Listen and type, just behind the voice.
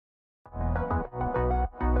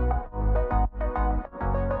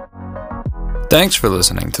Thanks for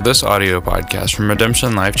listening to this audio podcast from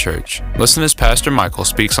Redemption Life Church. Listen as Pastor Michael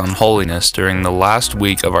speaks on holiness during the last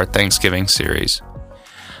week of our Thanksgiving series.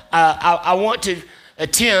 I want to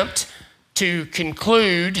attempt to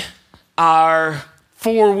conclude our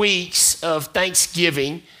 4 weeks of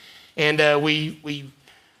Thanksgiving, and we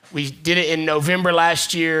did it in November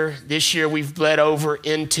last year. This year we've bled over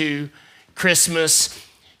into Christmas,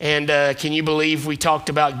 and can you believe we talked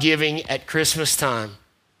about giving at Christmas time?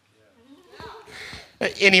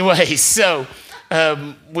 Anyway, so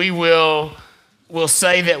we'll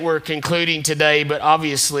say that we're concluding today, but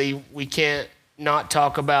obviously we can't not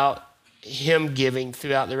talk about Him giving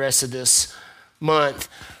throughout the rest of this month.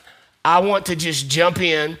 I want to just jump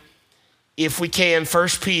in, if we can, 1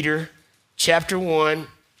 Peter chapter 1.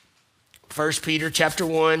 1 Peter chapter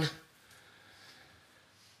 1.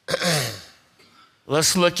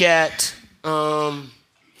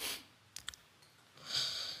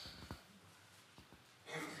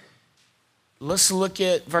 Let's look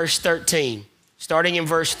at verse 13, starting in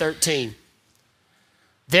verse 13.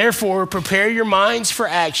 Therefore, prepare your minds for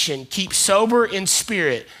action. Keep sober in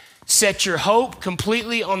spirit. Set your hope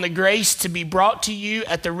completely on the grace to be brought to you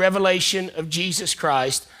at the revelation of Jesus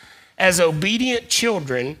Christ. As obedient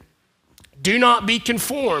children, do not be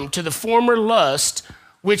conformed to the former lust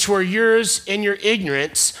which were yours in your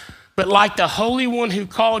ignorance, but like the Holy One who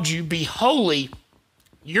called you, be holy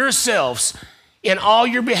yourselves in all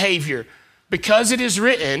your behavior, because it is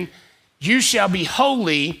written, you shall be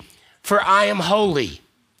holy, for I am holy.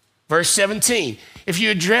 Verse 17, if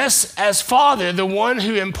you address as Father the one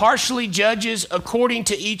who impartially judges according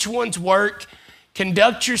to each one's work,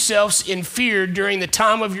 conduct yourselves in fear during the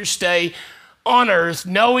time of your stay on earth,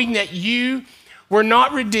 knowing that you were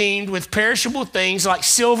not redeemed with perishable things like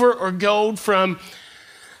silver or gold from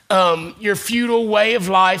your feudal way of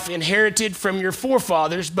life inherited from your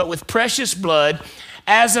forefathers, but with precious blood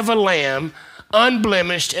as of a lamb,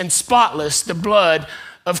 unblemished and spotless, the blood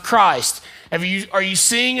of Christ. Are you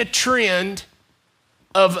seeing a trend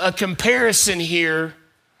of a comparison here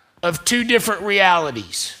of two different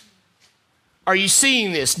realities? Are you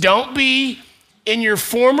seeing this? Don't be in your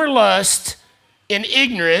former lust in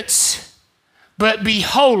ignorance, but be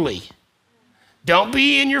holy. Don't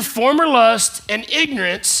be in your former lust and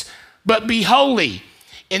ignorance, but be holy.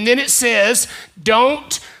 And then it says,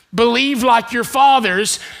 don't believe like your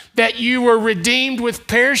fathers that you were redeemed with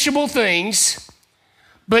perishable things,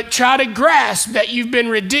 but try to grasp that you've been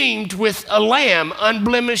redeemed with a lamb,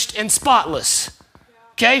 unblemished and spotless.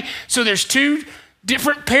 Okay? So there's two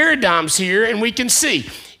different paradigms here, and we can see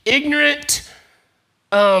ignorant,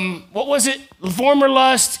 former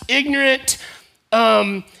lust, ignorant,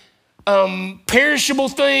 perishable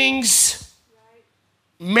things,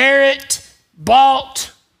 merit,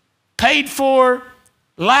 bought, paid for,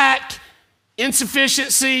 lack,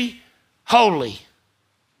 insufficiency, holy.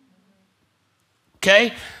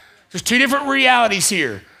 Okay? There's two different realities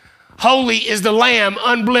here. Holy is the Lamb,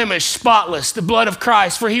 unblemished, spotless, the blood of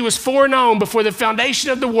Christ. For he was foreknown before the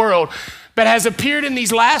foundation of the world, but has appeared in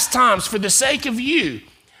these last times for the sake of you,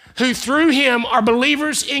 who through him are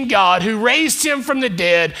believers in God, who raised him from the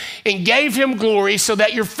dead and gave him glory, so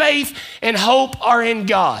that your faith and hope are in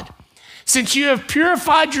God. Since you have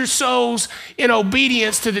purified your souls in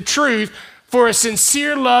obedience to the truth, for a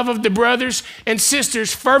sincere love of the brothers and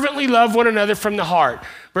sisters, fervently love one another from the heart.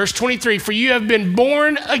 Verse 23, for you have been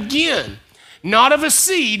born again, not of a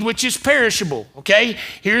seed which is perishable. Okay,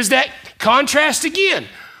 here's that contrast again.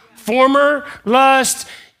 Former lust,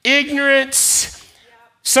 ignorance,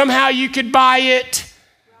 somehow you could buy it,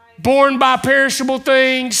 born by perishable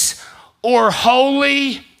things, or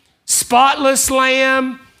holy, spotless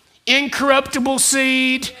lamb, incorruptible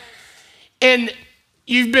seed, and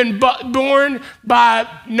you've been born by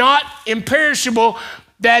not imperishable,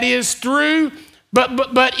 that is through,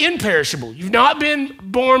 but imperishable. You've not been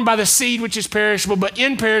born by the seed which is perishable, but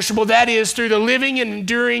imperishable, that is through the living and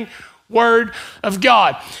enduring word of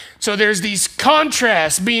God. So there's these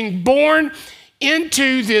contrasts, being born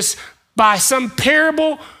into this by some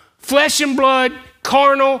parable, flesh and blood,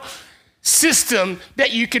 carnal system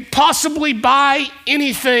that you could possibly buy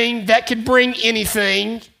anything that could bring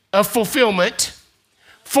anything of fulfillment.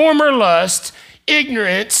 Former lust,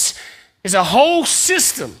 ignorance is a whole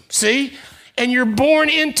system, see? And you're born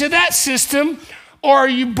into that system, or are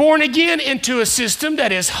you born again into a system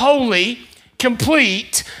that is holy,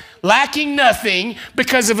 complete, lacking nothing,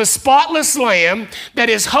 because of a spotless lamb that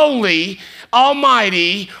is holy,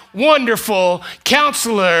 almighty, wonderful,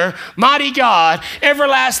 counselor, mighty God,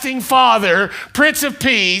 everlasting Father, Prince of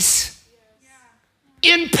Peace,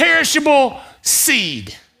 imperishable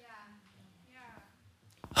seed.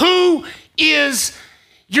 Who is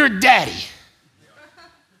your daddy?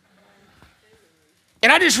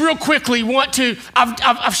 And I just real quickly want to,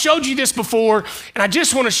 I've showed you this before, and I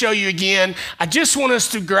just want to show you again. I just want us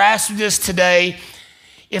to grasp this today.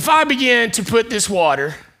 If I begin to put this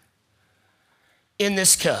water in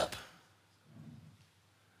this cup,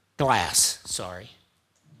 glass, sorry.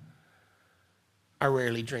 I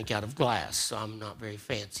rarely drink out of glass, so I'm not very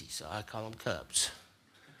fancy, so I call them cups.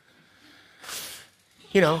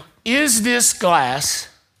 You know, is this glass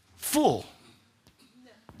full?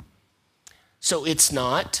 So it's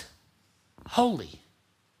not holy.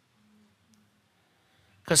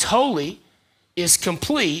 Because holy is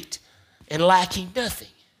complete and lacking nothing.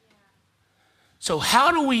 So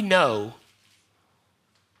how do we know,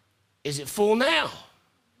 is it full now?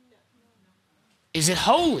 Is it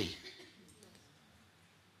holy?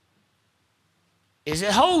 Is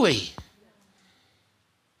it holy?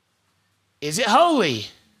 Is it holy?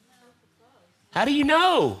 How do you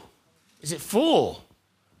know? Is it full?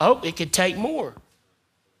 Oh, it could take more.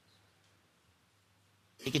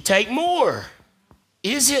 It could take more.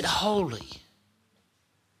 Is it holy?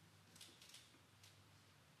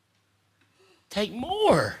 Take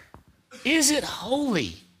more. Is it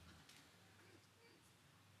holy?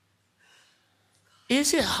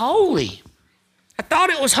 Is it holy? I thought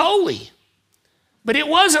it was holy, but it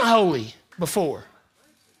wasn't holy before.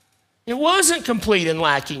 It wasn't complete and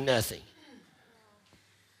lacking nothing.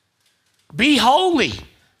 Be holy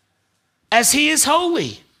as he is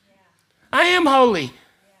holy. I am holy.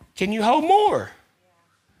 Can you hold more?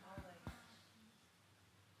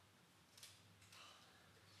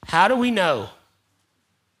 How do we know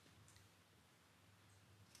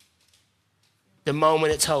the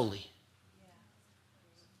moment it's holy?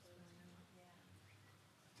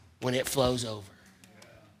 When it flows over.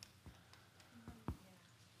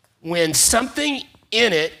 When something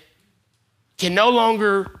in it can no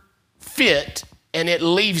longer fit and it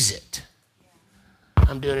leaves it.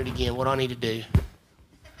 I'm doing it again. What do I need to do?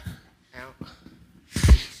 Out.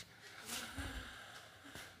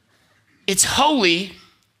 It's holy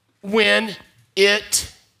when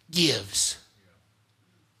it gives.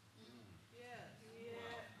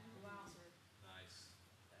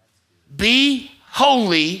 Be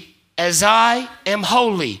holy as I am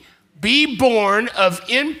holy. Be born of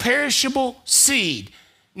imperishable seed,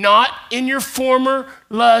 not in your former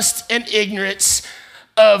lust and ignorance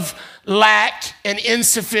of lack and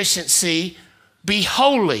insufficiency. Be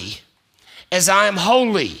holy as I am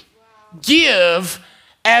holy. Give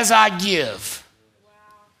as I give.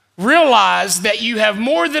 Realize that you have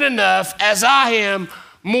more than enough as I am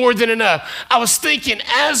more than enough. I was thinking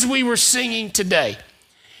as we were singing today,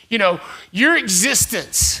 you know, your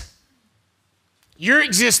existence,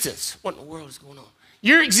 what in the world is going on?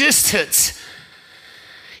 Your existence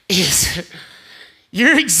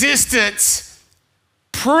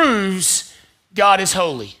proves God is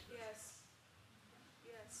holy. Yes.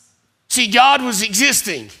 Yes. See, God was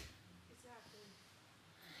existing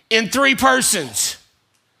in three persons.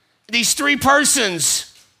 These three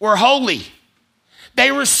persons were holy.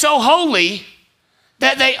 They were so holy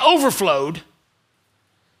that they overflowed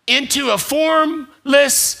into a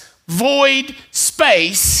formless, void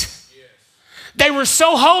space. Yes. They were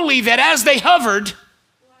so holy that as they hovered,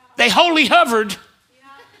 they wholly hovered,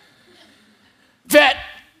 that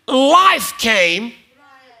life came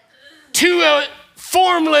to a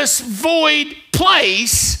formless, void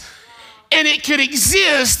place, and it could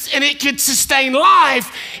exist and it could sustain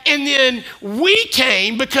life. And then we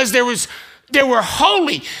came because they were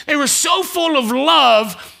holy. They were so full of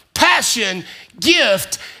love, passion,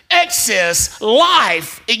 gift, excess,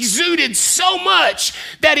 life, exuded so much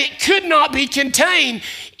that it could not be contained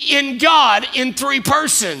in God in three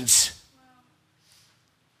persons.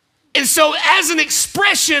 And so as an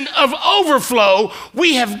expression of overflow,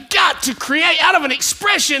 we have got to create, out of an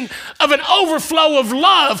expression of an overflow of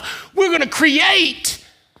love, we're going to create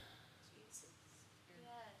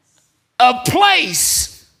a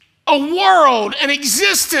place, a world, an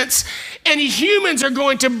existence, and humans are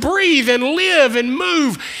going to breathe and live and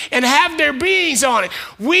move and have their beings on it.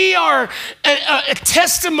 We are a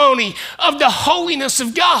testimony of the holiness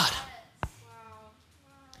of God.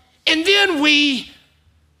 And then we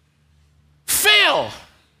fail.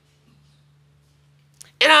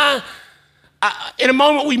 And in a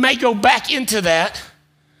moment we may go back into that.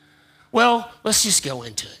 Well, let's just go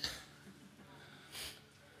into it.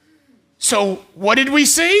 So what did we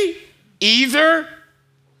see? Either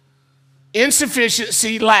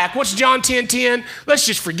insufficiency, lack. What's John 10:10? Let's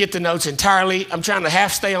just forget the notes entirely. I'm trying to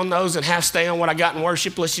half stay on those and half stay on what I got in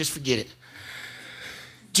worship. Let's just forget it.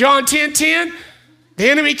 John 10:10, The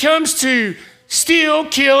enemy comes to steal,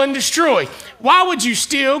 kill, and destroy. Why would you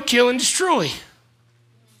steal, kill, and destroy?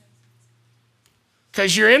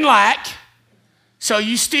 Because you're in lack, so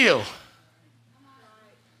you steal.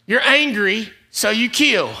 You're angry, so you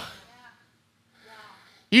kill.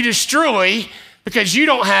 You destroy because you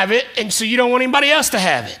don't have it, and so you don't want anybody else to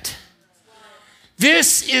have it.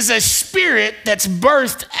 This is a spirit that's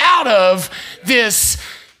birthed out of this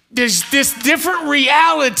different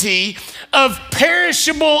reality of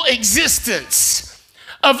perishable existence,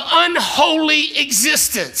 of unholy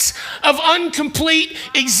existence, of incomplete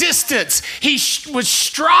existence. He was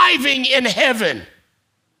striving in heaven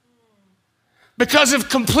because of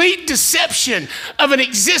complete deception of an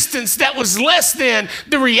existence that was less than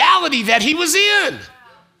the reality that he was in.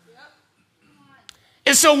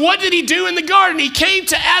 And so what did he do in the garden? He came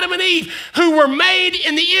to Adam and Eve, who were made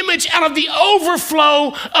in the image out of the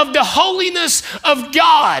overflow of the holiness of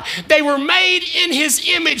God. They were made in his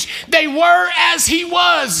image. They were as he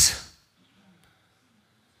was.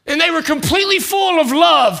 And they were completely full of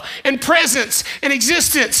love and presence and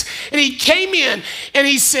existence. And he came in and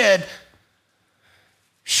he said,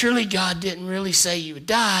 surely God didn't really say you would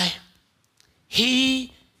die.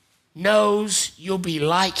 He knows you'll be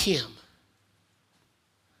like him.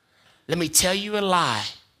 Let me tell you a lie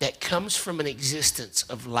that comes from an existence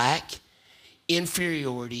of lack,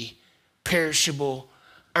 inferiority, perishable,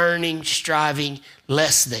 earning, striving,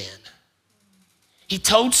 less than. He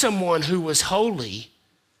told someone who was holy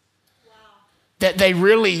that they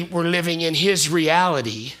really were living in his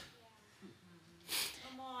reality.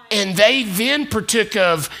 And they then partook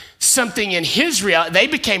of something in his reality. They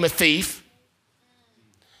became a thief.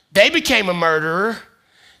 They became a murderer.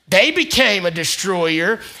 They became a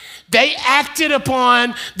destroyer. They acted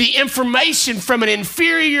upon the information from an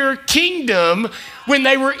inferior kingdom when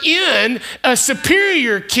they were in a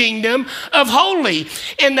superior kingdom of holy.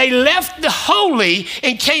 And they left the holy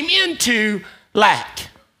and came into lack.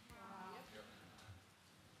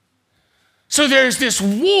 So there's this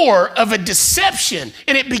war of a deception.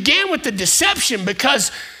 And it began with the deception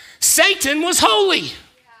because Satan was holy.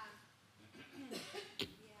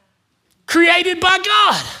 Created by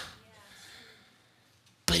God.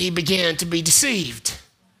 But he began to be deceived.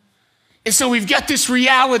 And so we've got this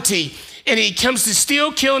reality, and he comes to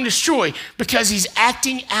steal, kill, and destroy because he's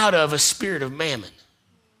acting out of a spirit of mammon.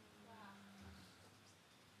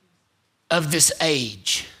 Of this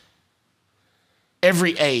age.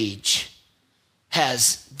 Every age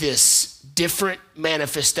has this different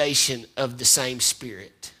manifestation of the same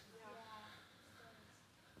spirit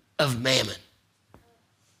of mammon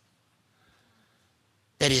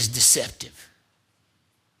that is deceptive.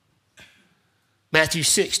 Matthew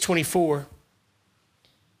 6:24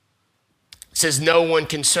 says, no one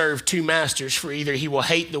can serve two masters, for either he will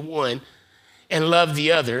hate the one and love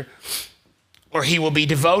the other, or he will be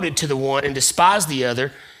devoted to the one and despise the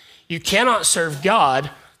other. You cannot serve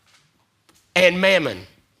God and mammon.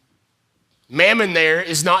 Mammon there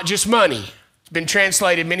is not just money. It's been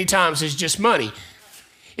translated many times as just money.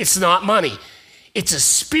 It's not money. It's a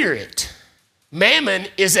spirit. Mammon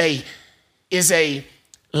is a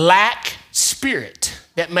lack spirit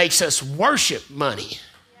that makes us worship money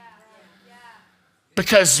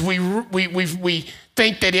because we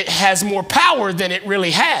think that it has more power than it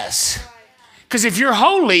really has. Because if you're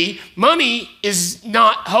holy, money is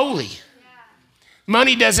not holy.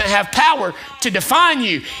 Money doesn't have power to define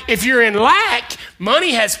you. If you're in lack,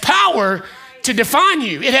 money has power to define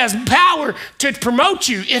you. It has power to promote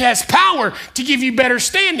you. It has power to give you better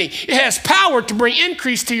standing. It has power to bring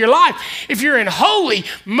increase to your life. If you're in holy,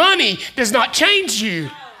 money does not change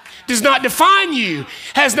you, does not define you,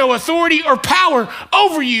 has no authority or power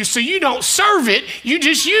over you, so you don't serve it, you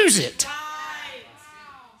just use it.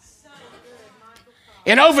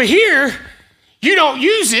 And over here, you don't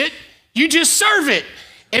use it, you just serve it,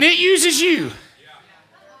 and it uses you.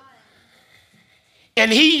 And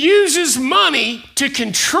he uses money to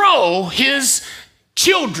control his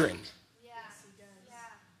children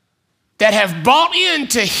that have bought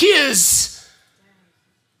into his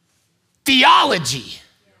theology,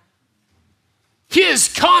 his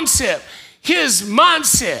concept, his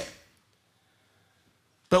mindset.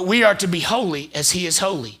 But we are to be holy as he is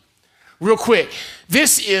holy. Real quick,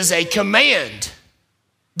 this is a command.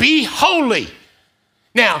 Be holy.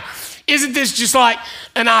 Now, isn't this just like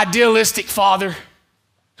an idealistic father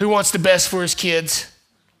who wants the best for his kids?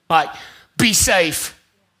 Like, be safe.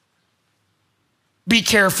 Be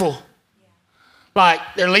careful. Like,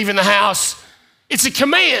 they're leaving the house. It's a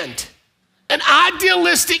command. An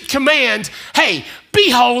idealistic command. Hey, be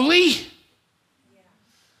holy.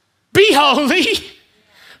 Be holy.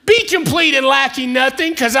 Be complete and lacking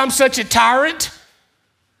nothing because I'm such a tyrant.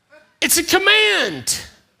 It's a command.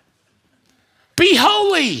 Be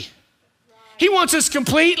holy. He wants us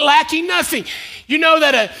complete, lacking nothing. You know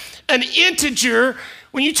that an integer,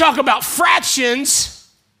 when you talk about fractions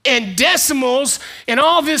and decimals and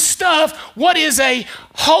all this stuff, what is a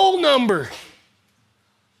whole number?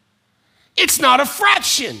 It's not a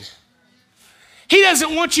fraction. He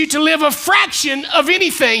doesn't want you to live a fraction of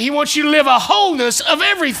anything. He wants you to live a wholeness of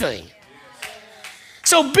everything.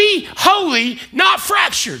 So be holy, not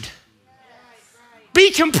fractured.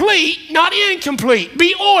 Be complete, not incomplete.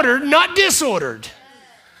 Be ordered, not disordered.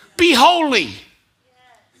 Be holy,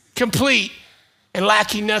 complete, and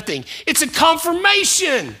lacking nothing. It's a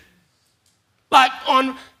confirmation. Like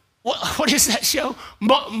on, what is that show?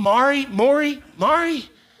 Maury?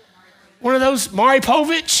 One of those, Maury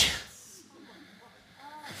Povich?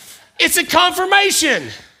 It's a confirmation.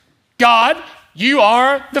 God, you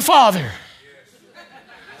are the Father.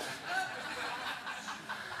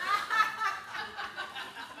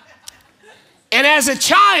 And as a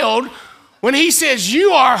child, when he says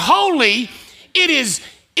you are holy, it is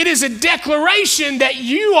a declaration that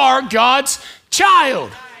you are God's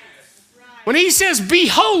child. When he says be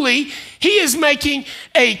holy, he is making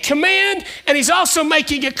a command and he's also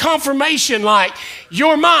making a confirmation like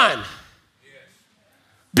you're mine.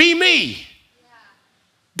 Be me.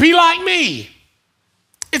 Be like me.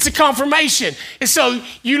 It's a confirmation. And so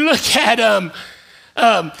you look at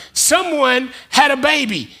someone had a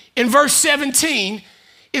baby. In verse 17,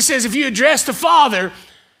 it says, if you address the Father,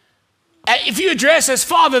 if you address as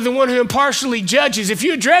Father the one who impartially judges, if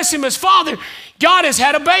you address him as Father, God has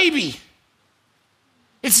had a baby.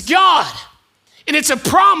 It's God. And it's a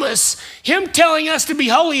promise. Him telling us to be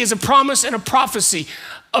holy is a promise and a prophecy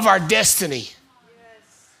of our destiny.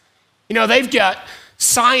 You know, they've got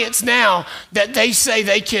science now that they say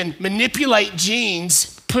they can manipulate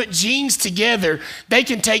genes, put genes together. They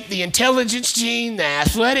can take the intelligence gene, the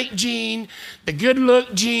athletic gene, the good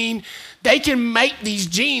look gene. They can make these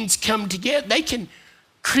genes come together. They can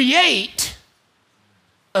create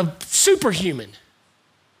a superhuman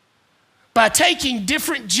by taking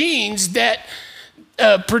different genes that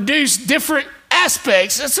produce different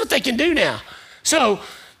aspects. That's what they can do now. So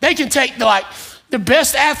they can take the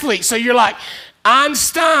best athletes. So you're like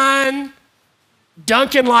Einstein,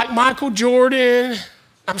 dunking like Michael Jordan.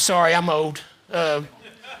 I'm sorry, I'm old.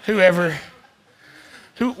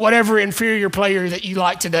 Whatever inferior player that you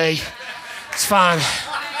like today, it's fine.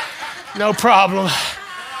 No problem.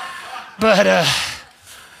 But,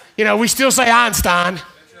 we still say Einstein,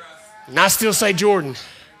 and I still say Jordan.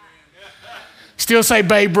 Still say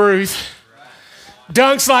Babe Ruth.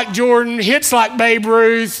 Dunks like Jordan, hits like Babe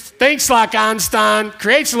Ruth, thinks like Einstein,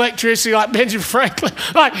 creates electricity like Benjamin Franklin.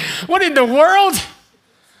 Like, what in the world?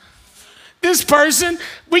 This person,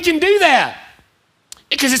 we can do that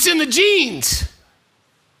because it's in the genes.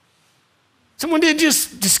 Someone didn't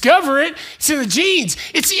just discover it. It's in the genes.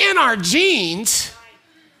 It's in our genes.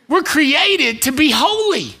 We're created to be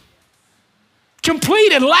holy,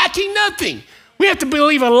 complete and lacking nothing. We have to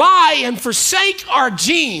believe a lie and forsake our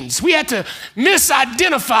genes. We have to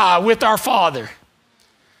misidentify with our Father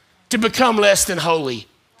to become less than holy.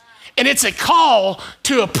 And it's a call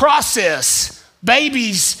to a process.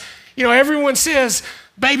 Babies, everyone says,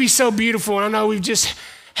 baby's so beautiful. And I know we've just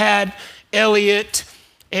had Elliot,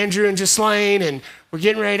 Andrew, and Ghislaine, and we're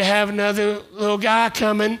getting ready to have another little guy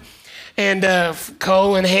coming. And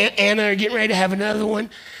Cole and Anna are getting ready to have another one.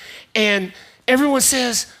 And everyone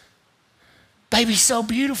says, baby's so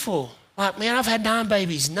beautiful. Like, man, I've had 9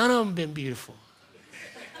 babies. None of them have been beautiful.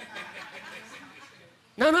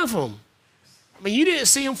 None of them. I mean, you didn't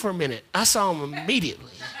see them for a minute. I saw them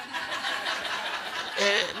immediately.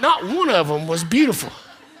 And not one of them was beautiful.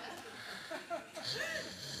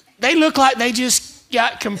 They look like they just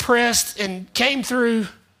got compressed and came through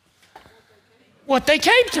what they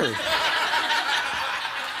came through.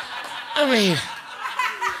 I mean,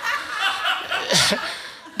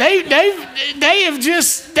 they've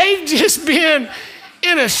just been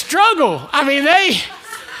in a struggle. I mean,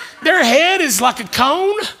 their head is like a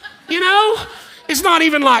cone, It's not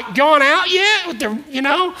even like gone out yet with their,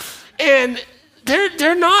 and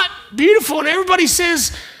they're not beautiful. And everybody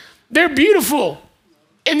says they're beautiful.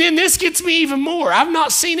 And then this gets me even more. I've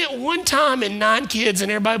not seen it one time in 9 kids,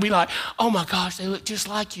 and everybody be like, oh my gosh, they look just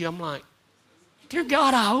like you. I'm like, dear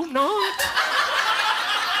God, I hope not.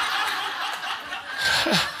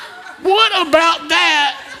 What about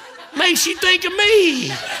that makes you think of me?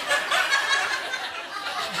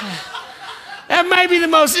 That may be the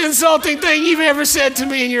most insulting thing you've ever said to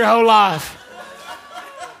me in your whole life.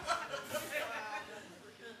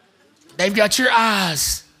 They've got your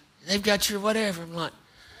eyes. They've got your whatever. I'm like,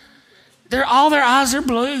 all their eyes are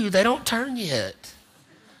blue. They don't turn yet.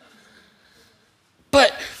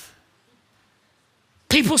 But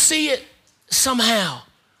people see it somehow.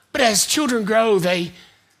 But as children grow, they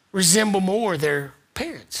resemble more their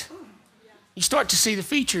parents. You start to see the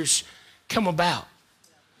features come about.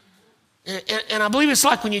 And I believe it's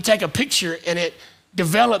like when you take a picture and it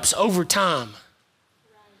develops over time.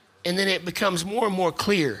 And then it becomes more and more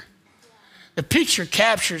clear. The picture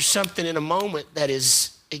captures something in a moment that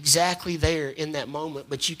is exactly there in that moment,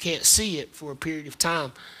 but you can't see it for a period of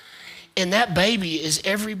time. And that baby is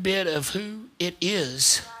every bit of who it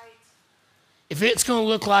is. If it's going to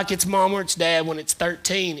look like its mom or its dad when it's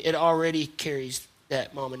 13, it already carries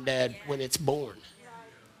that mom and dad when it's born.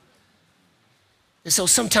 And so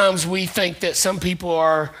sometimes we think that some people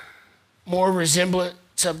are more resemblance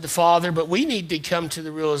of the Father, but we need to come to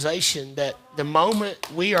the realization that the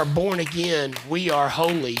moment we are born again, we are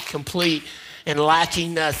holy, complete, and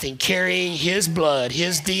lacking nothing, carrying His blood,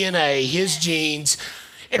 His DNA, His genes,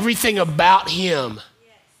 everything about Him.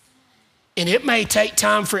 And it may take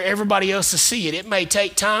time for everybody else to see it. It may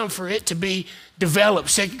take time for it to be developed.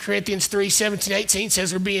 2 Corinthians 3:17-18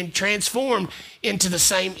 says we're being transformed into the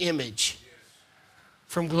same image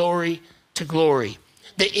from glory to glory.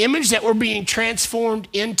 The image that we're being transformed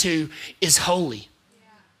into is holy.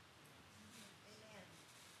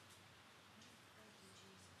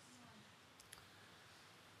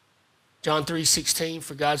 John 3:16,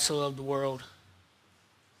 for God so loved the world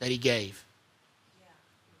that He gave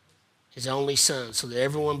His only Son, so that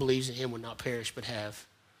everyone believes in Him would not perish but have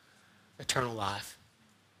eternal life.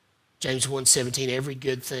 James 1:17, every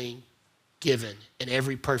good thing given and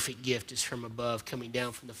every perfect gift is from above, coming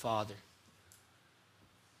down from the Father.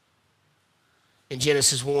 In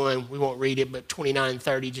Genesis 1, we won't read it, but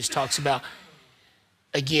 29:30 just talks about,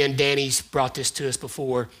 again, Danny's brought this to us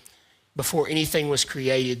before anything was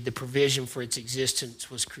created, the provision for its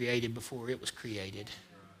existence was created before it was created.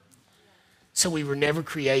 So we were never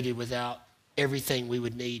created without everything we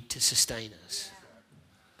would need to sustain us.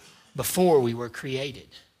 Before we were created.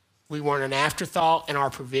 We weren't an afterthought, and our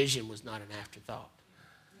provision was not an afterthought.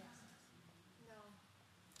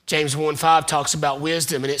 James 1:5 talks about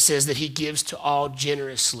wisdom, and it says that He gives to all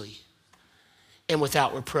generously and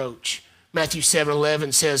without reproach. Matthew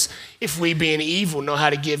 7:11 says, if we being evil know how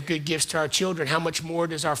to give good gifts to our children, how much more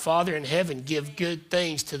does our Father in heaven give good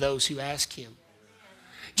things to those who ask Him?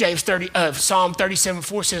 Psalm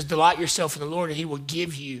 37:4 says, delight yourself in the Lord and He will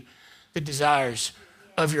give you the desires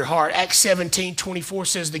of your heart. Acts 17:24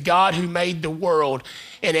 says, the God who made the world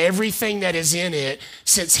and everything that is in it,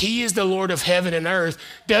 since He is the Lord of heaven and earth,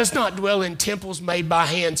 does not dwell in temples made by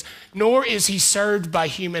hands, nor is He served by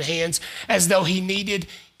human hands as though He needed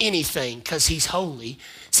anything, because He's holy,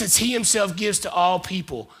 since He Himself gives to all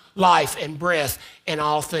people life and breath and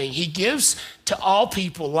all things. He gives to all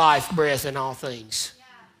people life, breath, and all things.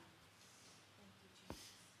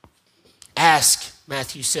 Ask,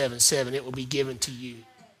 Matthew 7:7, it will be given to you.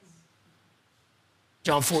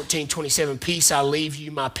 John 14:27, peace I leave you,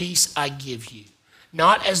 my peace I give you.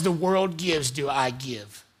 Not as the world gives do I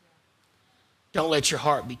give. Don't let your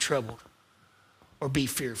heart be troubled or be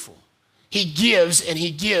fearful. He gives, and He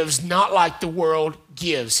gives not like the world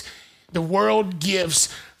gives. The world gives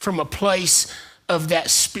from a place of that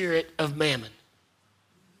spirit of mammon.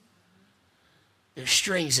 There's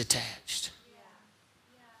strings attached.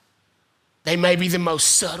 They may be the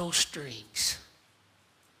most subtle strings.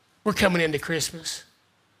 We're coming into Christmas.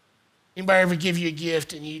 Anybody ever give you a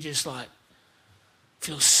gift and you just like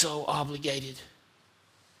feel so obligated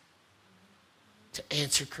to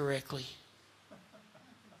answer correctly?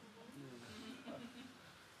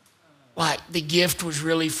 Like the gift was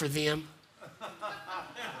really for them.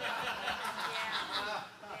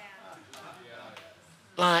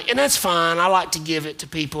 Like, and that's fine. I like to give it to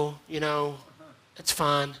people, that's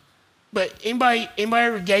fine. But anybody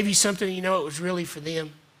ever gave you something it was really for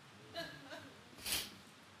them?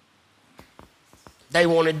 They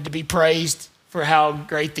wanted to be praised for how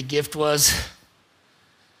great the gift was.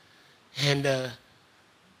 And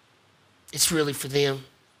it's really for them.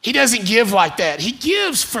 He doesn't give like that. He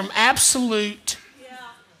gives from absolute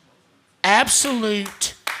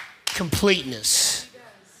completeness.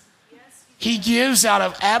 He gives out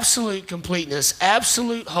of absolute completeness,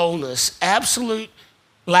 absolute wholeness, absolute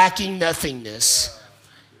lacking nothingness.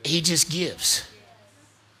 He just gives.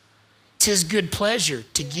 It's His good pleasure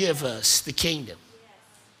to give us the kingdom.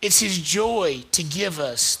 It's His joy to give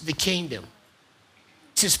us the kingdom.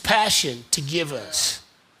 It's His passion to give us.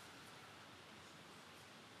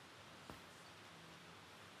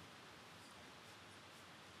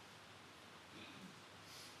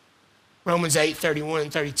 Romans 8, 31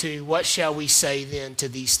 and 32, what shall we say then to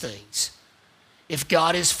these things? If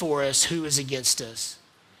God is for us, who is against us?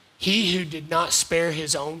 He who did not spare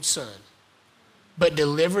his own son, but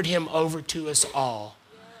delivered him over to us all,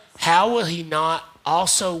 how will he not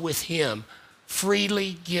also with him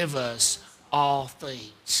freely give us all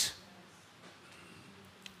things?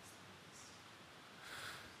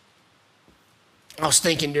 I was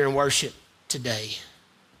thinking during worship today,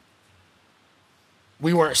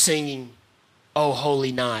 we weren't singing, "Oh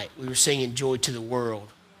Holy Night." We were singing "Joy to the World."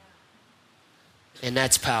 And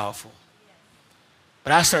that's powerful.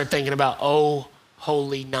 But I started thinking about "Oh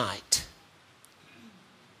Holy Night."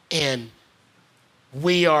 And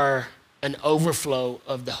we are an overflow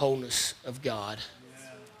of the wholeness of God.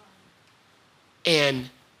 And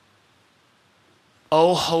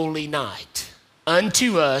 "Oh Holy Night,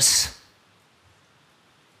 unto us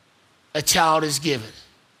a child is given.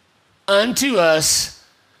 Unto us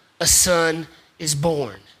a son is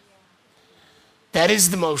born." That is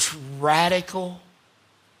the most radical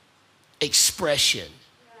expression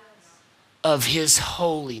of his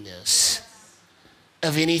holiness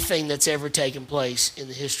of anything that's ever taken place in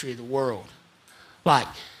the history of the world. Like,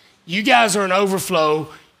 you guys are an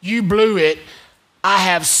overflow, you blew it, I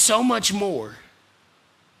have so much more.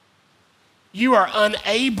 You are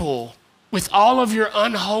unable, with all of your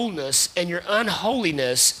unwholeness and your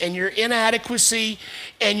unholiness and your inadequacy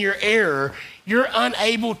and your error, you're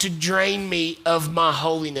unable to drain me of my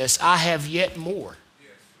holiness. I have yet more.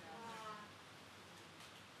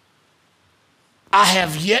 I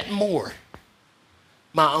have yet more.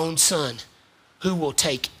 My own son, who will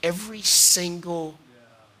take every single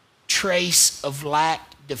trace of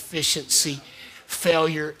lack, deficiency,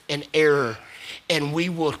 failure, and error, and we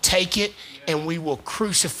will take it and we will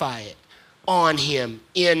crucify it on him,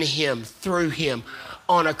 in him, through him,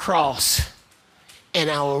 on a cross.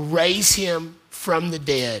 And I will raise him from the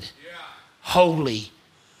dead. Holy,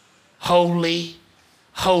 holy,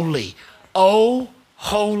 holy. Oh,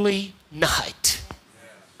 holy night.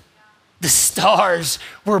 The stars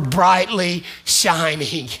were brightly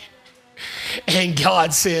shining. And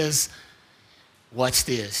God says, watch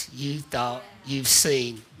this. You thought you've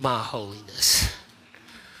seen my holiness.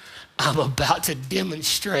 I'm about to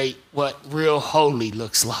demonstrate what real holy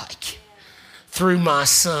looks like through my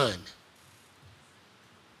son.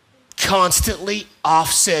 Constantly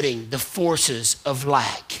offsetting the forces of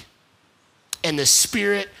lack. And the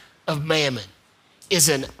spirit of mammon is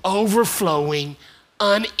an overflowing,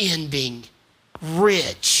 unending,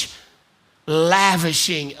 rich,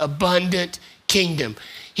 lavishing, abundant kingdom.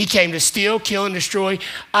 He came to steal, kill, and destroy.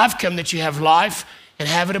 I've come that you have life and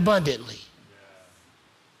have it abundantly.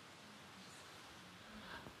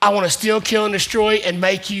 I want to steal, kill, and destroy and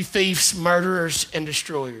make you thieves, murderers, and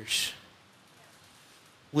destroyers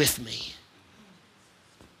with me.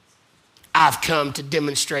 I've come to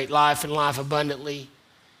demonstrate life and life abundantly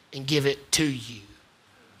and give it to you.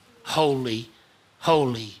 Holy,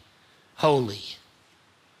 holy, holy.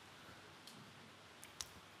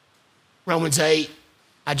 Romans 8,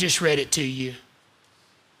 I just read it to you.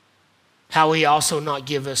 How he also not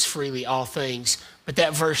give us freely all things. But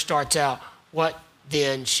that verse starts out, what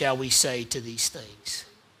then shall we say to these things?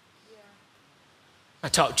 I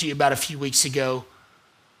talked to you about a few weeks ago.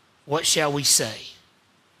 What shall we say?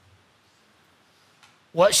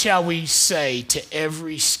 What shall we say to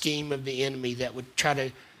every scheme of the enemy that would try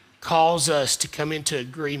to cause us to come into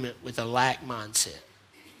agreement with a lack mindset?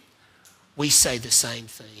 We say the same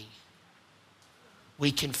thing.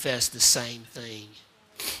 We confess the same thing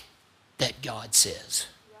that God says.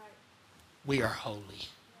 We are holy.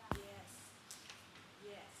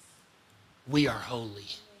 We are holy.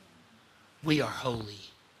 We are holy.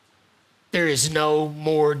 There is no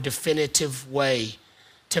more definitive way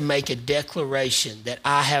to make a declaration that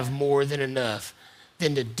I have more than enough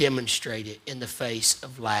than to demonstrate it in the face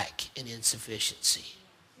of lack and insufficiency.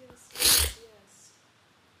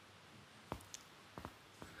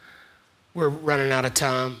 We're running out of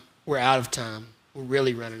time. We're out of time. We're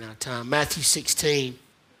really running out of time. Matthew 16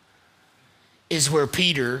 is where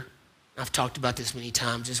Peter, I've talked about this many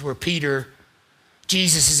times, is where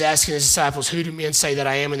Jesus is asking his disciples, who do men say that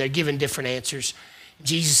I am? And they're giving different answers.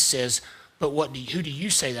 Jesus says, but who do you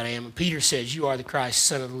say that I am? And Peter says, you are the Christ,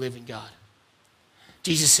 Son of the living God.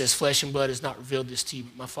 Jesus says, flesh and blood has not revealed this to you,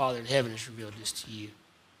 but my Father in heaven has revealed this to you.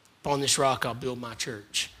 Upon this rock I'll build my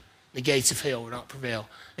church. The gates of hell will not prevail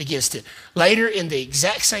against it. Later in the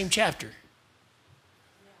exact same chapter,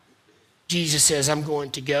 Jesus says, I'm going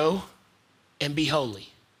to go and be holy.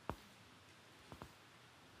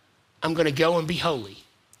 I'm going to go and be holy.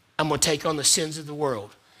 I'm going to take on the sins of the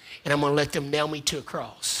world, and I'm going to let them nail me to a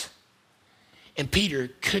cross. And Peter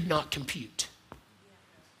could not compute.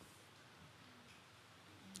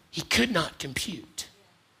 He could not compute.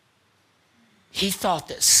 He thought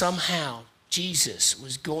that somehow Jesus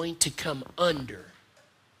was going to come under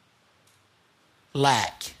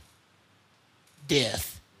lack,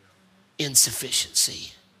 death,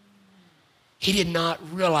 insufficiency. He did not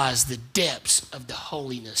realize the depths of the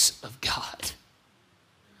holiness of God.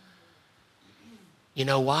 You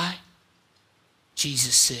know why?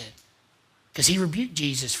 Jesus said, because he rebuked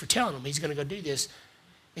Jesus for telling him he's going to go do this.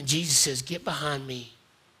 And Jesus says, "Get behind me,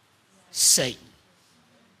 Satan."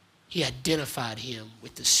 He identified him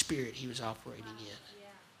with the spirit he was operating in.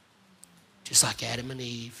 Just like Adam and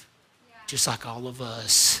Eve, just like all of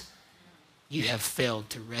us, you have failed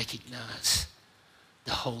to recognize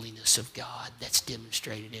the holiness of God that's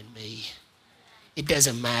demonstrated in me. It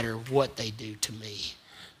doesn't matter what they do to me.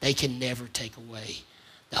 They can never take away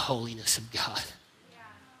the holiness of God.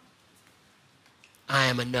 I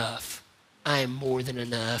am enough. I am more than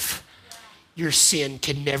enough. Your sin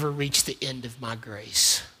can never reach the end of my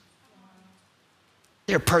grace.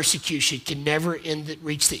 Their persecution can never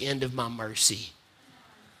reach the end of my mercy.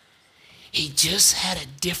 He just had a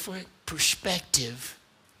different perspective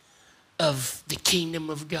of the kingdom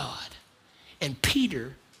of God. And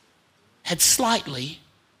Peter had slightly,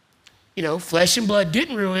 flesh and blood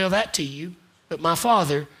didn't reveal that to you, but my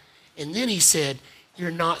Father. And then he said, "You're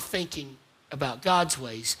not thinking about God's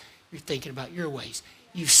ways, you're thinking about your ways."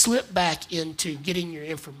 You've slipped back into getting your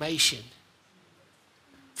information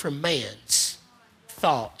from man's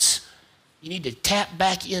thoughts. You need to tap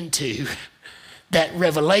back into that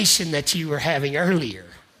revelation that you were having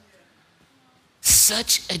earlier.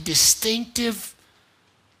 Such a distinctive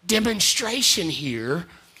demonstration here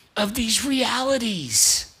of these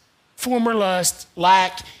realities. Former lust,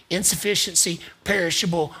 lack, insufficiency,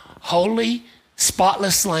 perishable, holy,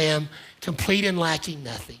 spotless Lamb, complete and lacking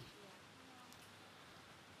nothing.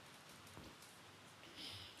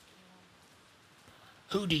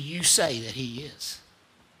 Who do you say that he is?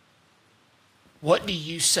 What do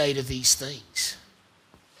you say to these things?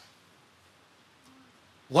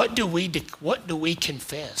 What do we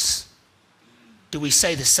confess? Do we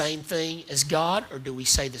say the same thing as God, or do we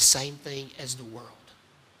say the same thing as the world?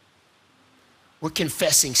 We're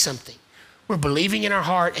confessing something. We're believing in our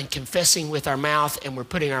heart and confessing with our mouth, and we're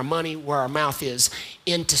putting our money where our mouth is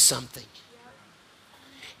into something.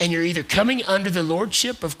 And you're either coming under the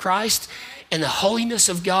lordship of Christ and the holiness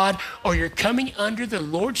of God, or you're coming under the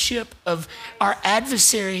lordship of our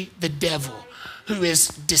adversary, the devil, who is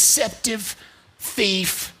deceptive,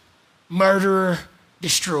 thief, murderer,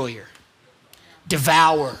 destroyer,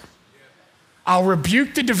 devourer. I'll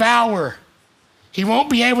rebuke the devourer. He won't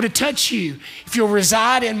be able to touch you if you'll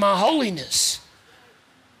reside in my holiness.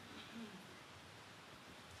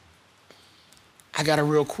 I got to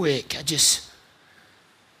real quick.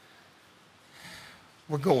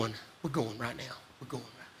 We're going right now. We're going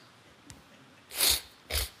right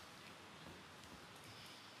now.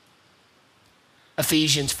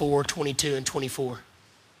 Ephesians 4:22 and 24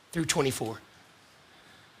 through 24.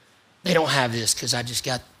 They don't have this because I just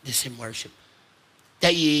got this in worship.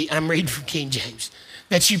 I'm reading from King James.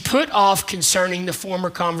 That you put off concerning the former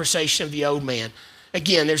conversation of the old man.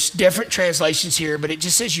 Again, there's different translations here, but it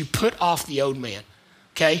just says you put off the old man.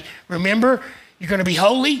 Okay? Remember, you're going to be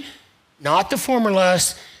holy, not the former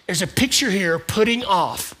lust. There's a picture here, putting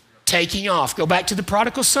off, taking off. Go back to the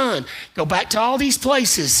prodigal son. Go back to all these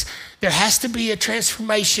places. There has to be a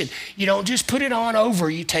transformation. You don't just put it on over,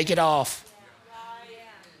 you take it off.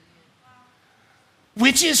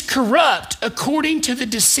 Which is corrupt according to the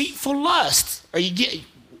deceitful lust.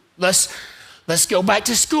 Let's go back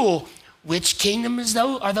to school. Which kingdom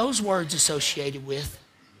are those words associated with?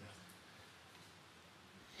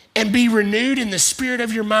 And be renewed in the spirit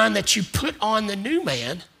of your mind, that you put on the new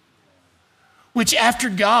man, which after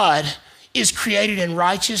God is created in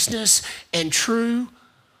righteousness and true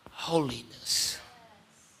holiness.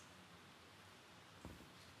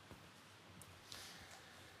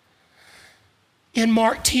 In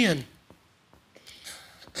Mark 10,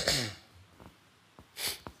 it's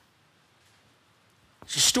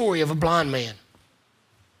a story of a blind man.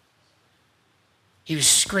 He was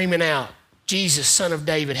screaming out, "Jesus, Son of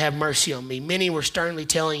David, have mercy on me." Many were sternly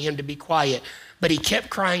telling him to be quiet, but he kept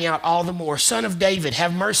crying out all the more, "Son of David,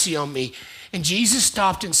 have mercy on me." And Jesus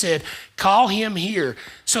stopped and said, "Call him here."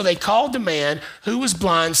 So they called the man who was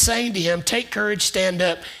blind, saying to him, "Take courage, stand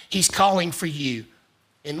up. He's calling for you."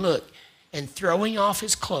 And look, and throwing off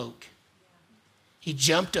his cloak, he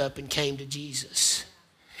jumped up and came to Jesus.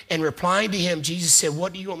 And replying to him, Jesus said,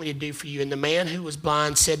 what do you want me to do for you? And the man who was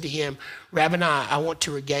blind said to him, Rabboni, I want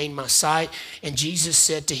to regain my sight. And Jesus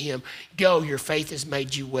said to him, go, your faith has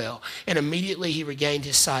made you well. And immediately he regained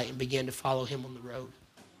his sight and began to follow him on the road.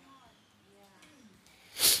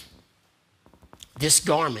 This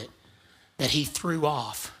garment that he threw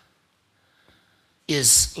off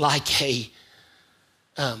is like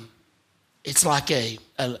it's like a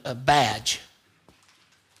badge.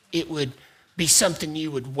 It would be something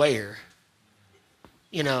you would wear,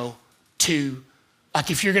 to,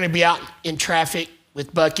 like if you're going to be out in traffic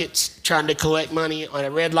with buckets trying to collect money on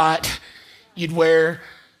a red light, you'd wear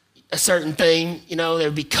a certain thing, there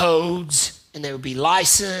would be codes and there would be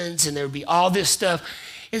license and there would be all this stuff.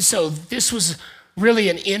 And so this was really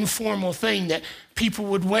an informal thing that people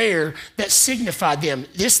would wear that signified them.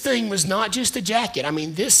 This thing was not just a jacket.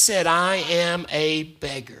 This said, I am a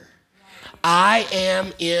beggar. I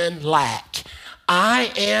am in lack.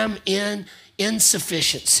 I am in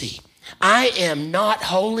insufficiency. I am not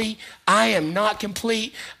holy. I am not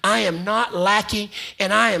complete. I am not lacking.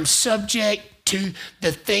 And I am subject to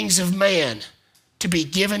the things of man to be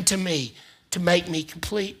given to me, to make me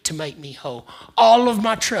complete, to make me whole. All of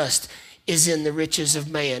my trust is in the riches of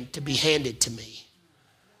man to be handed to me.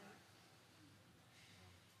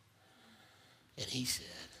 And he said,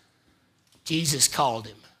 Jesus called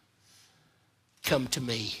him, come to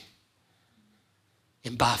me.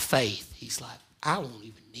 And by faith, he's like, I won't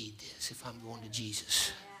even need this if I'm going to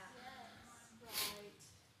Jesus.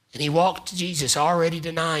 And he walked to Jesus already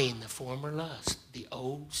denying the former lust, the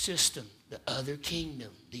old system, the other kingdom,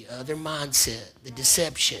 the other mindset, the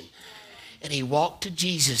deception. And he walked to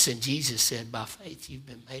Jesus, and Jesus said, by faith, you've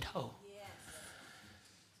been made whole.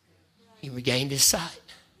 He regained his sight.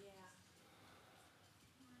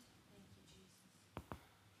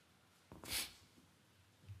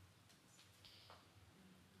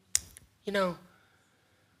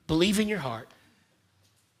 Believe in your heart.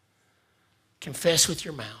 Confess with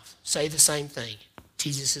your mouth. Say the same thing.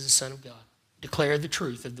 Jesus is the Son of God. Declare the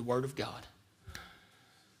truth of the Word of God.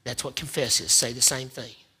 That's what confess is. Say the same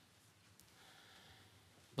thing.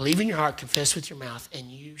 Believe in your heart, confess with your mouth, and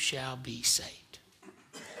you shall be saved.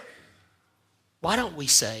 Why don't we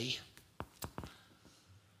say,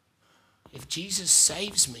 if Jesus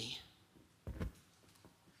saves me,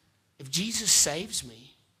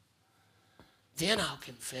 then I'll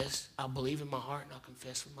confess, I'll believe in my heart, and I'll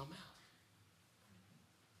confess with my mouth.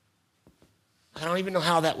 I don't even know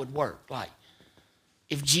how that would work. Like,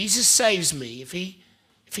 if Jesus saves me, if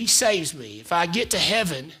he saves me, if I get to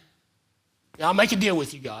heaven, I'll make a deal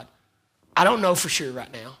with you, God. I don't know for sure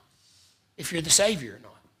right now if you're the Savior or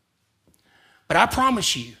not. But I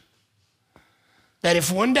promise you that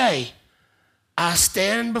if one day I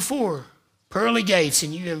stand before pearly gates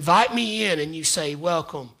and you invite me in and you say,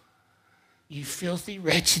 welcome, you filthy,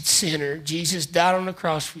 wretched sinner. Jesus died on the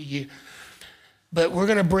cross for you. But we're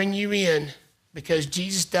going to bring you in because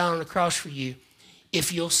Jesus died on the cross for you.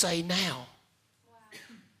 If you'll say now,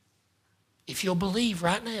 if you'll believe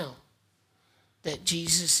right now that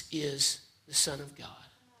Jesus is the Son of God,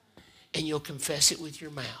 and you'll confess it with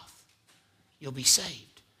your mouth, you'll be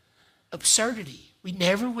saved. Absurdity. We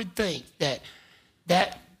never would think that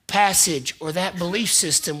that passage or that belief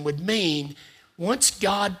system would mean once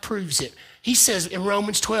God proves it. He says in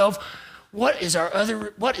Romans 12, what is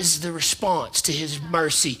the response to his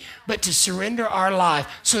mercy but to surrender our life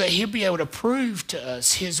so that he'll be able to prove to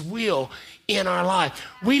us his will in our life.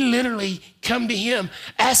 We literally come to him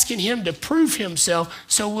asking him to prove himself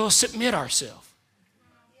so we'll submit ourselves.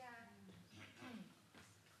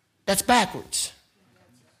 That's backwards.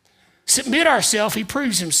 Submit ourselves, he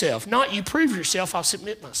proves himself. Not you prove yourself, I'll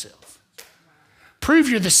submit myself. Prove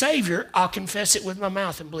you're the Savior, I'll confess it with my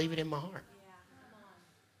mouth and believe it in my heart.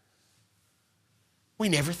 We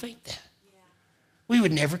never think that. We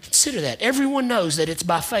would never consider that. Everyone knows that it's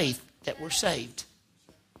by faith that we're saved.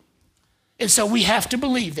 And so we have to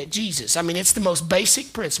believe that Jesus, it's the most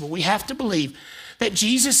basic principle. We have to believe that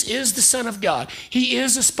Jesus is the Son of God. He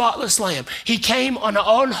is a spotless lamb. He came on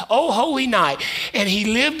an holy night and he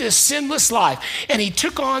lived a sinless life and he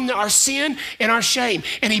took on our sin and our shame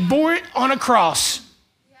and he bore it on a cross.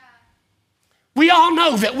 We all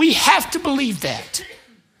know that we have to believe that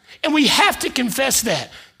and we have to confess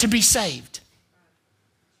that to be saved.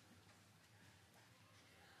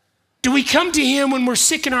 Do we come to him when we're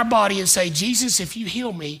sick in our body and say, Jesus, if you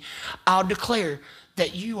heal me, I'll declare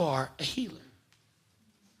that you are a healer.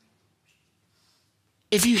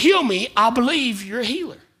 If you heal me, I'll believe you're a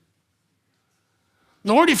healer.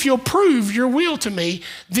 Lord, if you'll prove your will to me,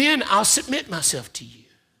 then I'll submit myself to you.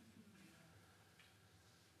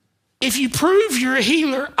 If you prove you're a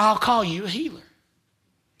healer, I'll call you a healer.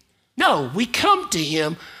 No, we come to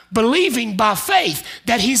him believing by faith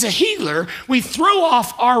that he's a healer. We throw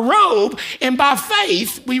off our robe, and by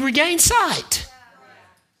faith, we regain sight.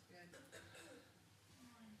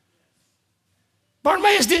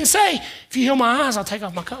 Bartimaeus didn't say, if you heal my eyes, I'll take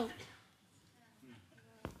off my coat.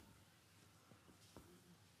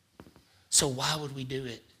 So why would we do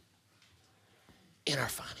it in our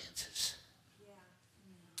finances?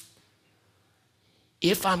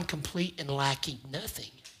 If I'm complete and lacking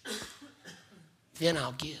nothing, then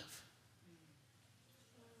I'll give.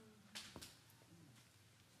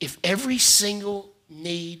 If every single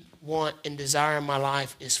need, want, and desire in my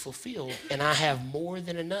life is fulfilled and I have more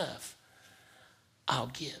than enough, I'll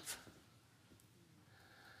give.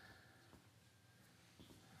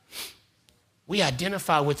 We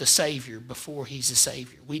identify with the Savior before he's a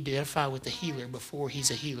Savior. We identify with the healer before he's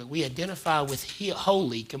a healer. We identify with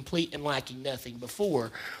holy, complete, and lacking nothing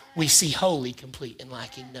before we see holy, complete, and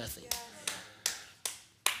lacking nothing.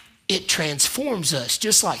 It transforms us,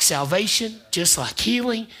 just like salvation, just like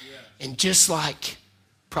healing, and just like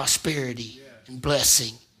prosperity and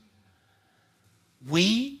blessing.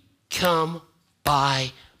 We come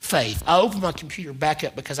by faith. I opened my computer back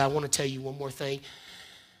up because I want to tell you one more thing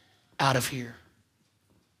out of here.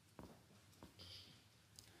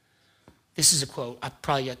 This is a quote. I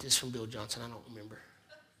probably got this from Bill Johnson. I don't remember.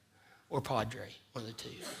 Or Padre, one of the two.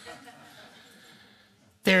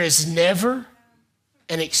 There is never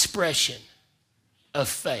an expression of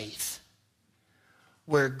faith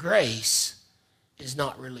where grace is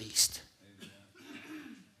not released.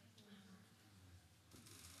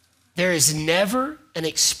 There is never an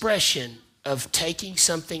expression of taking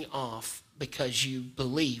something off because you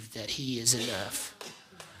believe that he is enough.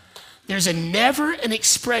 There's never an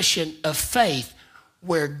expression of faith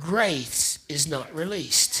where grace is not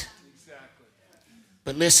released.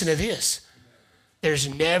 But listen to this. There's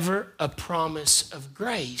never a promise of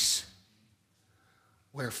grace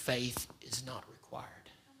where faith is not required.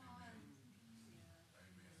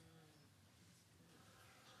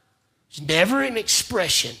 There's never an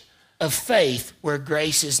expression of faith where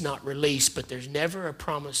grace is not released, but there's never a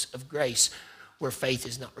promise of grace where faith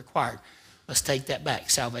is not required. Let's take that back.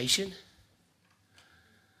 Salvation,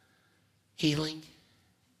 healing,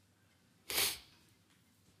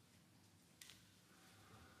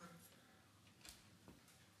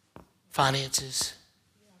 finances,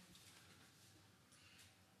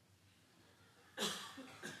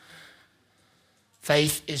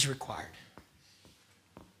 faith is required.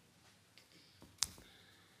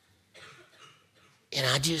 And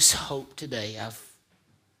I just hope today I've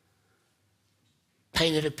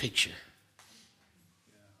painted a picture.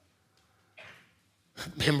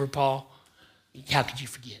 Remember, Paul? How could you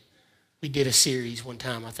forget? We did a series one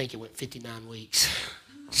time. I think it went 59 weeks.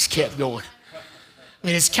 Just kept going. I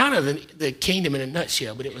mean, it's kind of the kingdom in a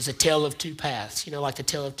nutshell, but it was a tale of two paths. You know, like the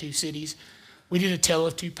tale of two cities. We did a tale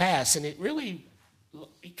of two paths, and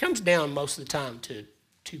it comes down most of the time to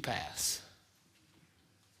two paths.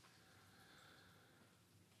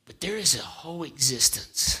 But there is a whole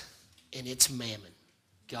existence, and it's mammon.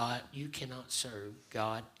 God, you cannot serve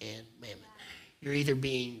God and mammon. You're either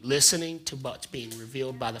listening to what's being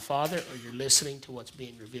revealed by the Father, or you're listening to what's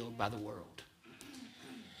being revealed by the world.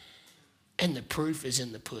 And the proof is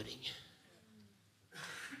in the pudding.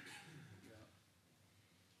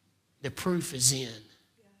 The proof is in.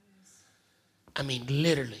 I mean,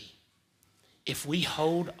 literally, if we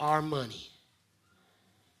hold our money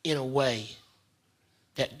in a way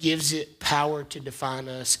that gives it power to define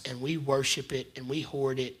us, and we worship it, and we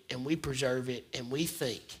hoard it, and we preserve it, and we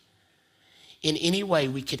think in any way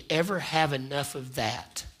we could ever have enough of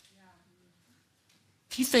that.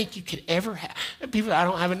 If you think you could ever have, people, I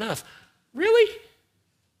don't have enough. Really?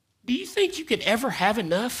 Do you think you could ever have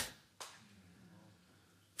enough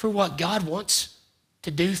for what God wants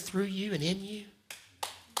to do through you and in you?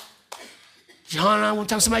 John and I, one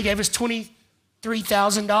time somebody gave us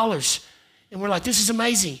 $23,000. And we're like, this is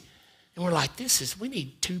amazing. And we're like, we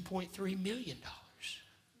need $2.3 million.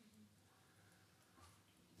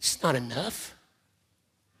 This is not enough.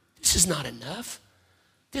 This is not enough.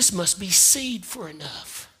 This must be seed for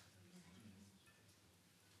enough.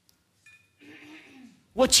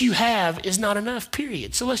 What you have is not enough,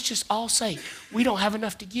 period. So let's just all say, we don't have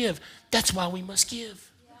enough to give. That's why we must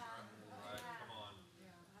give.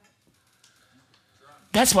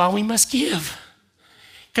 That's why we must give.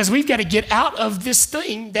 Because we've got to get out of this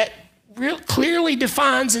thing that clearly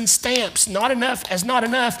defines and stamps not enough as not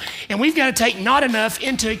enough, and we've got to take not enough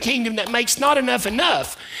into a kingdom that makes not enough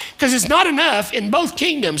enough, because it's not enough in both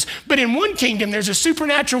kingdoms, but in one kingdom there's a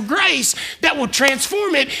supernatural grace that will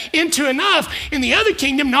transform it into enough. In the other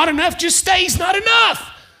kingdom, not enough just stays not enough.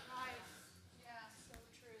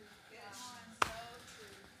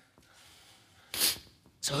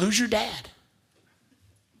 So who's your dad?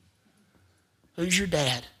 Who's your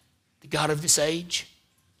dad? The God of this age?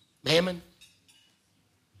 Mammon?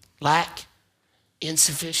 Lack?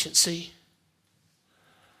 Insufficiency?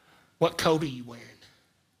 What coat are you wearing?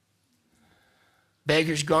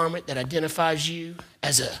 Beggar's garment that identifies you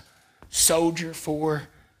as a soldier for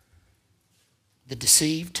the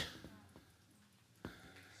deceived?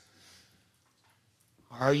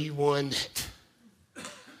 Or are you one that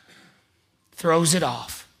throws it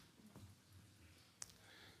off?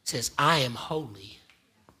 Says, I am holy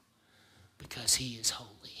because he is holy.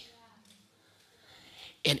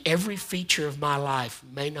 And every feature of my life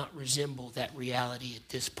may not resemble that reality at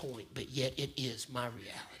this point, but yet it is my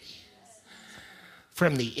reality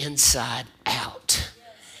from the inside out.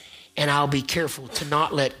 And I'll be careful to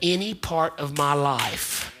not let any part of my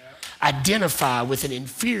life identify with an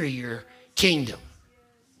inferior kingdom.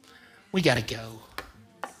 We got to go.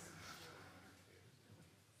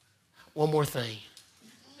 One more thing.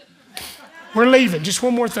 We're leaving. Just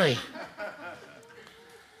one more thing.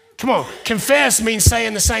 Come on. Confess means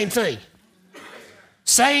saying the same thing.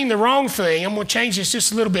 Saying the wrong thing, I'm going to change this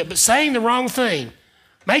just a little bit, but saying the wrong thing,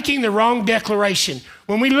 making the wrong declaration.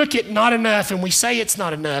 When we look at not enough and we say it's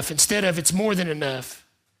not enough instead of it's more than enough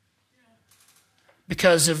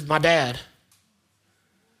because of my dad.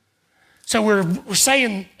 So we're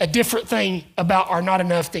saying a different thing about our not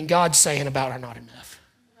enough than God's saying about our not enough.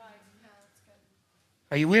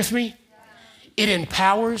 Are you with me? It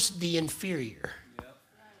empowers the inferior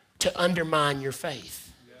to undermine your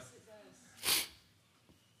faith.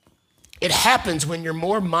 It happens when you're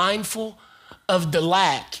more mindful of the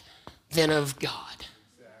lack than of God.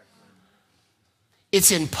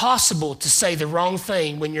 It's impossible to say the wrong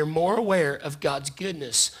thing when you're more aware of God's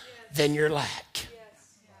goodness than your lack.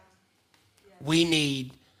 We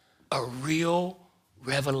need a real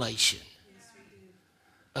revelation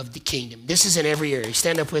of the kingdom. This is in every area.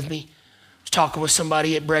 Stand up with me. I was talking with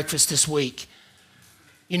somebody at breakfast this week.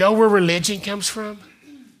 You know where religion comes from?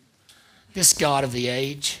 This God of the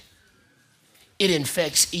age. It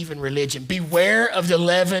infects even religion. Beware of the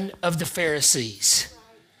leaven of the Pharisees,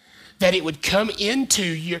 that it would come into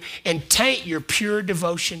you and taint your pure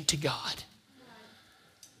devotion to God.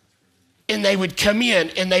 And they would come in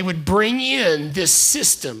and they would bring in this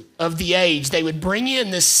system of the age. They would bring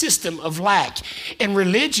in this system of lack. And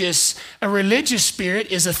a religious spirit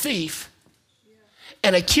is a thief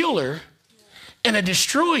and a killer and a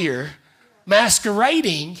destroyer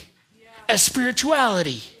masquerading as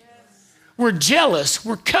spirituality. We're jealous,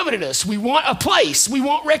 we're covetous, we want a place, we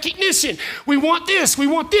want recognition, we want this, we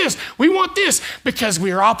want this, we want this, because we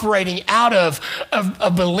are operating out of a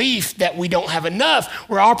belief that we don't have enough.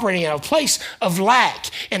 We're operating out of a place of lack,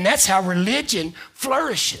 and that's how religion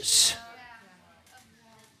flourishes.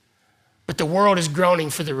 But the world is groaning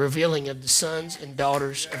for the revealing of the sons and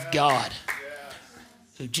daughters of God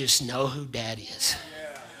who just know who Dad is.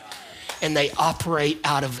 And they operate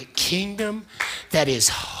out of a kingdom that is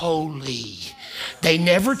holy. They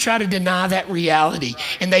never try to deny that reality.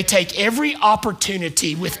 And they take every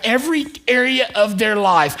opportunity with every area of their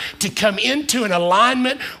life to come into an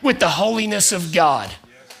alignment with the holiness of God.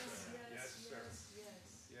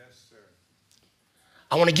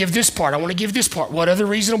 I want to give this part. I want to give this part. What other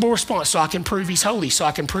reasonable response? So I can prove he's holy. So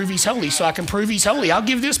I can prove he's holy. So I can prove he's holy. I'll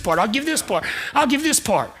give this part. I'll give this part. I'll give this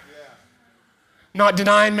part. Not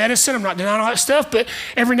denying medicine. I'm not denying all that stuff. But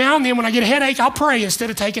every now and then when I get a headache, I'll pray instead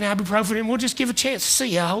of taking ibuprofen, and we'll just give a chance to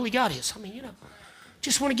see how holy God is. I mean,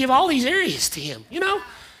 just want to give all these areas to him,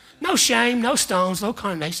 No shame, no stones, no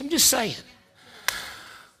condemnation. I'm just saying.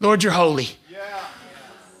 Lord, you're holy.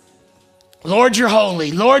 Lord, you're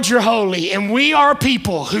holy. Lord, you're holy. And we are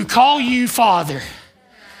people who call you Father.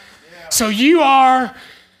 So we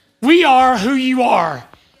are who you are.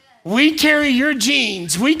 We carry your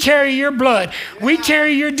genes. We carry your blood. We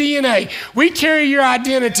carry your DNA. We carry your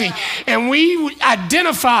identity. And we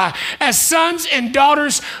identify as sons and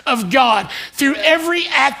daughters of God. Through every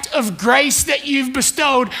act of grace that you've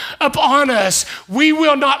bestowed upon us, we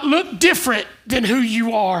will not look different than who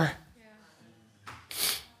you are.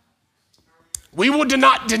 We will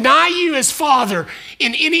not deny you as Father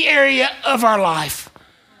in any area of our life.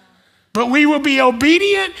 But we will be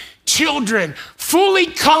obedient children, fully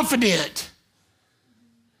confident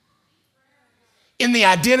in the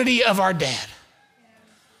identity of our dad.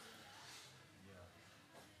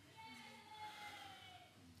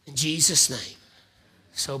 In Jesus' name.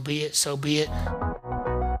 So be it, so be it.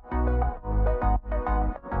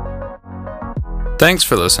 Thanks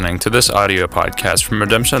for listening to this audio podcast from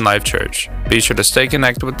Redemption Life Church. Be sure to stay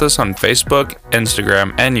connected with us on Facebook,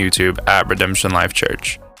 Instagram, and YouTube at Redemption Life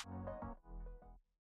Church.